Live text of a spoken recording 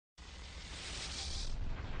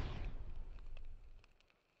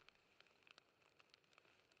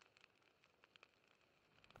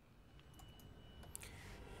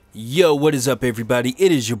Yo, what is up, everybody?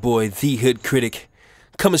 It is your boy, The Hood Critic,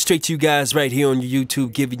 coming straight to you guys right here on your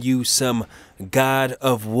YouTube, giving you some God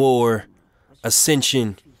of War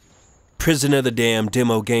Ascension Prison of the Dam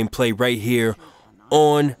demo gameplay right here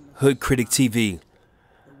on Hood Critic TV.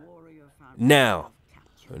 Now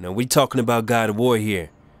we talking about God of War here.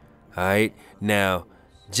 Alright, now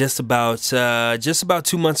just about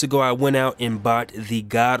 2 months ago, I went out and bought the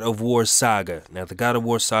God of War Saga. Now, the God of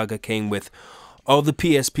War Saga came with all the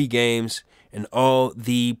PSP games and all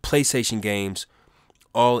the PlayStation games,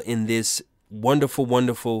 all in this wonderful,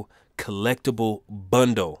 wonderful collectible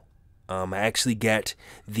bundle. I actually got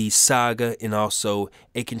the Saga and also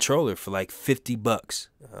a controller for like $50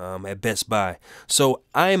 at Best Buy. So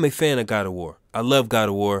I am a fan of God of War. I love God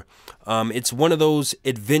of War. It's one of those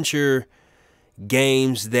adventure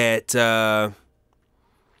games that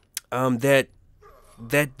that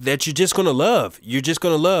you're just gonna love. You're just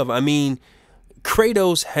gonna love. I mean,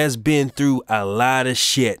 Kratos has been through a lot of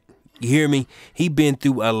shit. You hear me? He been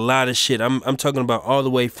through a lot of shit. I'm talking about all the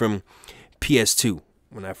way from PS2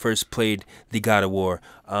 when I first played the God of War.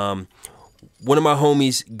 One of my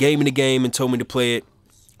homies gave me the game and told me to play it.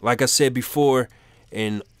 Like I said before,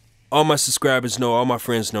 and all my subscribers know, all my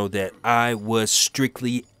friends know, that I was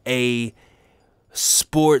strictly a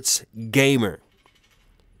sports gamer.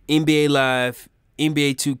 NBA Live,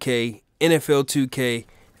 NBA 2K, NFL 2K,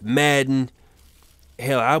 Madden.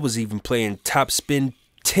 Hell, I was even playing top spin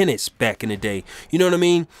tennis back in the day. You know what I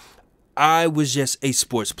mean? I was just a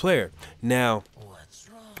sports player. Now,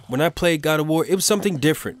 when I played God of War, it was something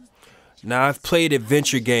different. Now, I've played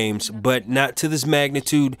adventure games, but not to this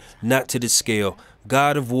magnitude, not to this scale.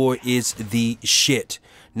 God of War is the shit.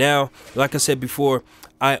 Now, like I said before,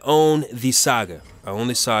 I own the Saga. I own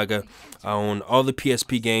the Saga. I own all the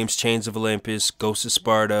PSP games, Chains of Olympus, Ghosts of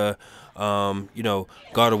Sparta,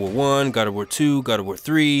 God of War 1, God of War 2, God of War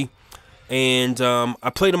 3, and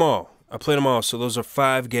I played them all. So those are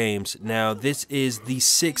 5 games. Now, this is the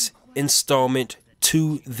 6th installment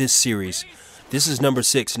to this series. This is number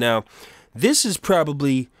 6. Now, this is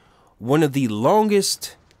probably one of the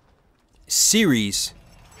longest series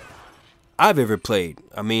I've ever played.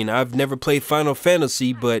 I mean, I've never played Final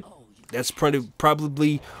Fantasy, but that's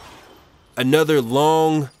probably another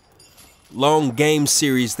long game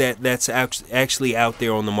series that's actually out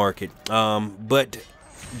there on the market. But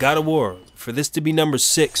God of War, for this to be number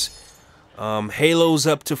 6, Halo's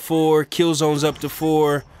up to 4, Killzone's up to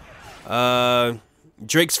 4,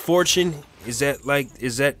 Drake's Fortune is that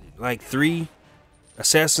like 3,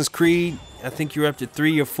 Assassin's Creed, I think you're up to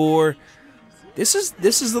 3 or 4. This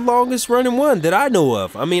is the longest running one that I know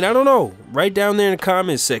of. I mean, I don't know. Right down there in the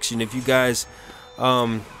comments section if you guys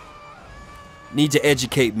need to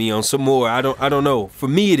educate me on some more. I don't know. For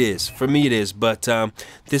me it is. But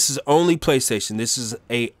this is only PlayStation. This is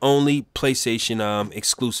a only PlayStation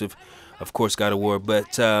exclusive, of course, God of War.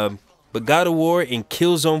 But God of War and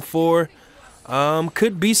Killzone 4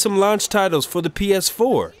 could be some launch titles for the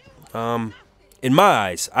PS4. In my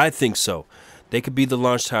eyes, I think so. They could be the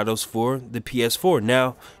launch titles for the PS4.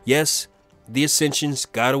 Now, yes, The Ascensions,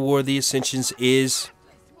 God of War The Ascensions is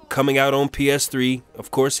coming out on PS3.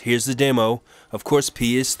 Of course, here's the demo. Of course,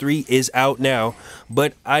 PS3 is out now.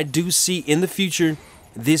 But I do see in the future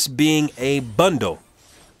this being a bundle.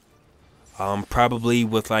 Probably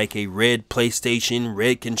with like a red PlayStation,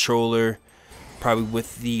 red controller, probably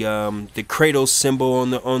with the Kratos symbol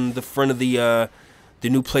on the front of the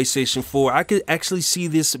new PlayStation 4. I could actually see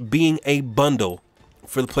this being a bundle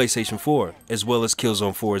for the PlayStation 4 as well as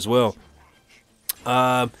Killzone 4 as well.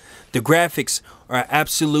 The graphics are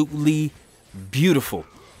absolutely beautiful.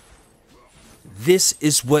 This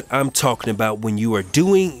is what I'm talking about when you are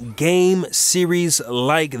doing game series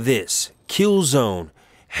like this. Killzone,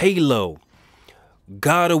 Halo,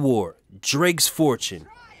 God of War, Drake's Fortune,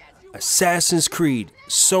 Assassin's Creed,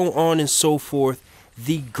 so on and so forth.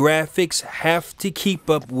 The graphics have to keep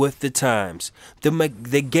up with the times.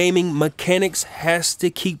 The gaming mechanics has to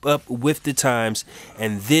keep up with the times.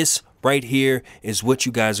 And this right here is what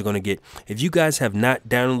you guys are going to get. If you guys have not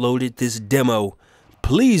downloaded this demo,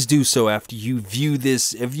 please do so after you view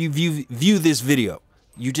this. If you view this video,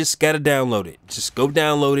 you just got to download it. Just go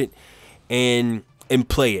download it and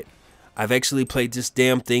play it. I've actually played this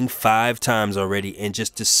damn thing 5 times already and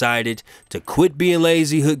just decided to quit being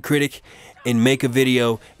lazy, Hood Critic, and make a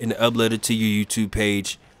video and upload it to your YouTube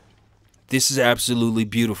page. This is absolutely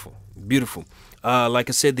beautiful. Beautiful. Like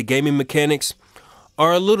I said, the gaming mechanics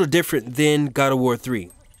are a little different than God of War 3.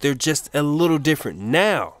 They're just a little different.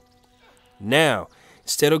 Now,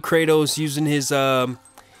 instead of Kratos using his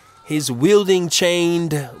His wielding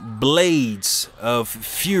chained blades of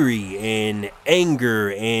fury and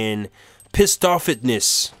anger and pissed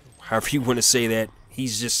offedness, however you want to say that.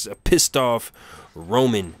 He's just a pissed off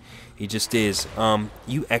Roman. He just is.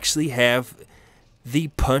 You actually have the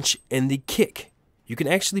punch and the kick. You can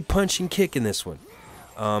actually punch and kick in this one.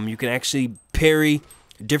 You can actually parry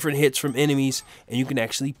different hits from enemies, and you can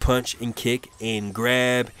actually punch and kick and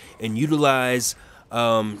grab and utilize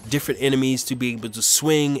different enemies to be able to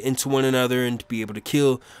swing into one another and to be able to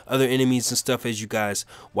kill other enemies and stuff, as you guys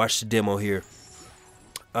watch the demo here.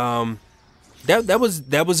 That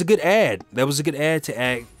was a good ad. That was a good ad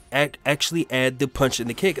to actually add the punch and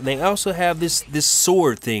the kick. And they also have this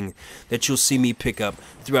sword thing that you'll see me pick up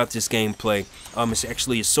throughout this gameplay. It's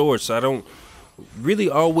actually a sword, so I don't really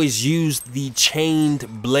always use the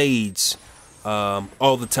chained blades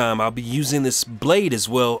all the time. I'll be using this blade as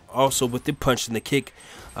well, also with the punch and the kick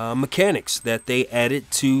mechanics that they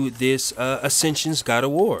added to this Ascension's God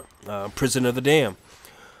of War, Prison of the Damned.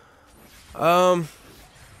 Like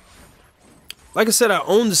I said, I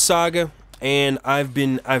own the saga, and I've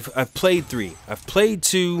played 3. I've played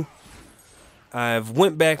 2. I've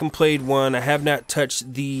went back and played 1. I have not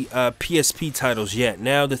touched the PSP titles yet.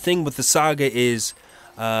 Now, the thing with the saga is,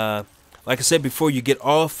 like I said before, you get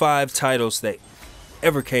all 5 titles that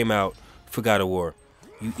ever came out for God of War.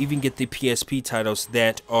 You even get the PSP titles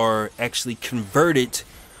that are actually converted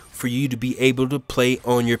for you to be able to play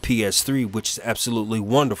on your PS3, which is absolutely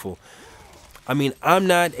wonderful. I mean, I'm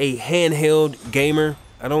not a handheld gamer.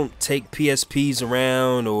 I don't take PSPs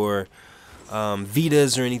around or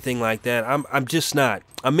Vitas or anything like that. I'm just not.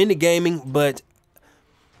 I'm into gaming, but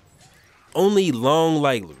only long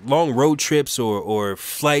road trips or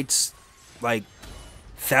flights like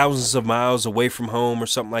thousands of miles away from home or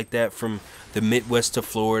something like that, from the Midwest to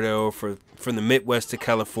Florida, or from the Midwest to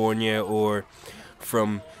California, or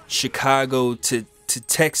from Chicago to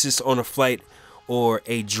Texas on a flight or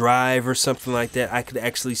a drive or something like that. I could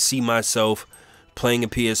actually see myself playing a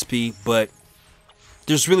PSP, but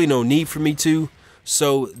there's really no need for me to.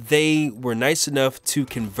 So they were nice enough to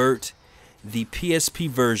convert the PSP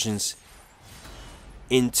versions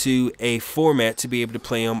into a format to be able to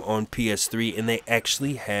play them on PS3, and they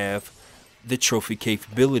actually have the trophy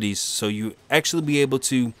capabilities, so you actually be able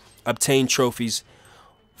to obtain trophies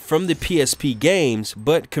from the PSP games,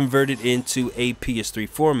 but converted into a PS3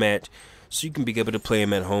 format, so you can be able to play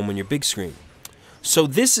them at home on your big screen. So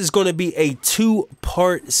this is going to be a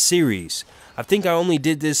 2-part series. I think I only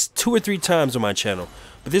did this 2 or 3 times on my channel,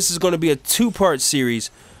 but this is going to be a 2-part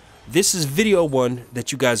series. This is video 1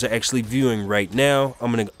 that you guys are actually viewing right now.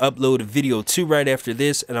 I'm going to upload a video 2 right after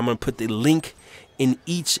this, and I'm going to put the link in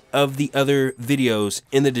each of the other videos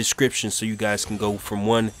in the description so you guys can go from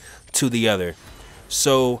one to the other.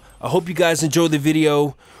 So I hope you guys enjoyed the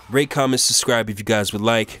video. Rate, comment, subscribe if you guys would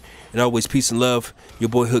like. And always peace and love. Your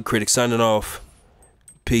boy Hood Critic signing off.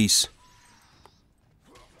 Peace.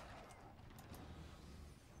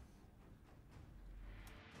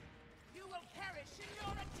 You will perish in your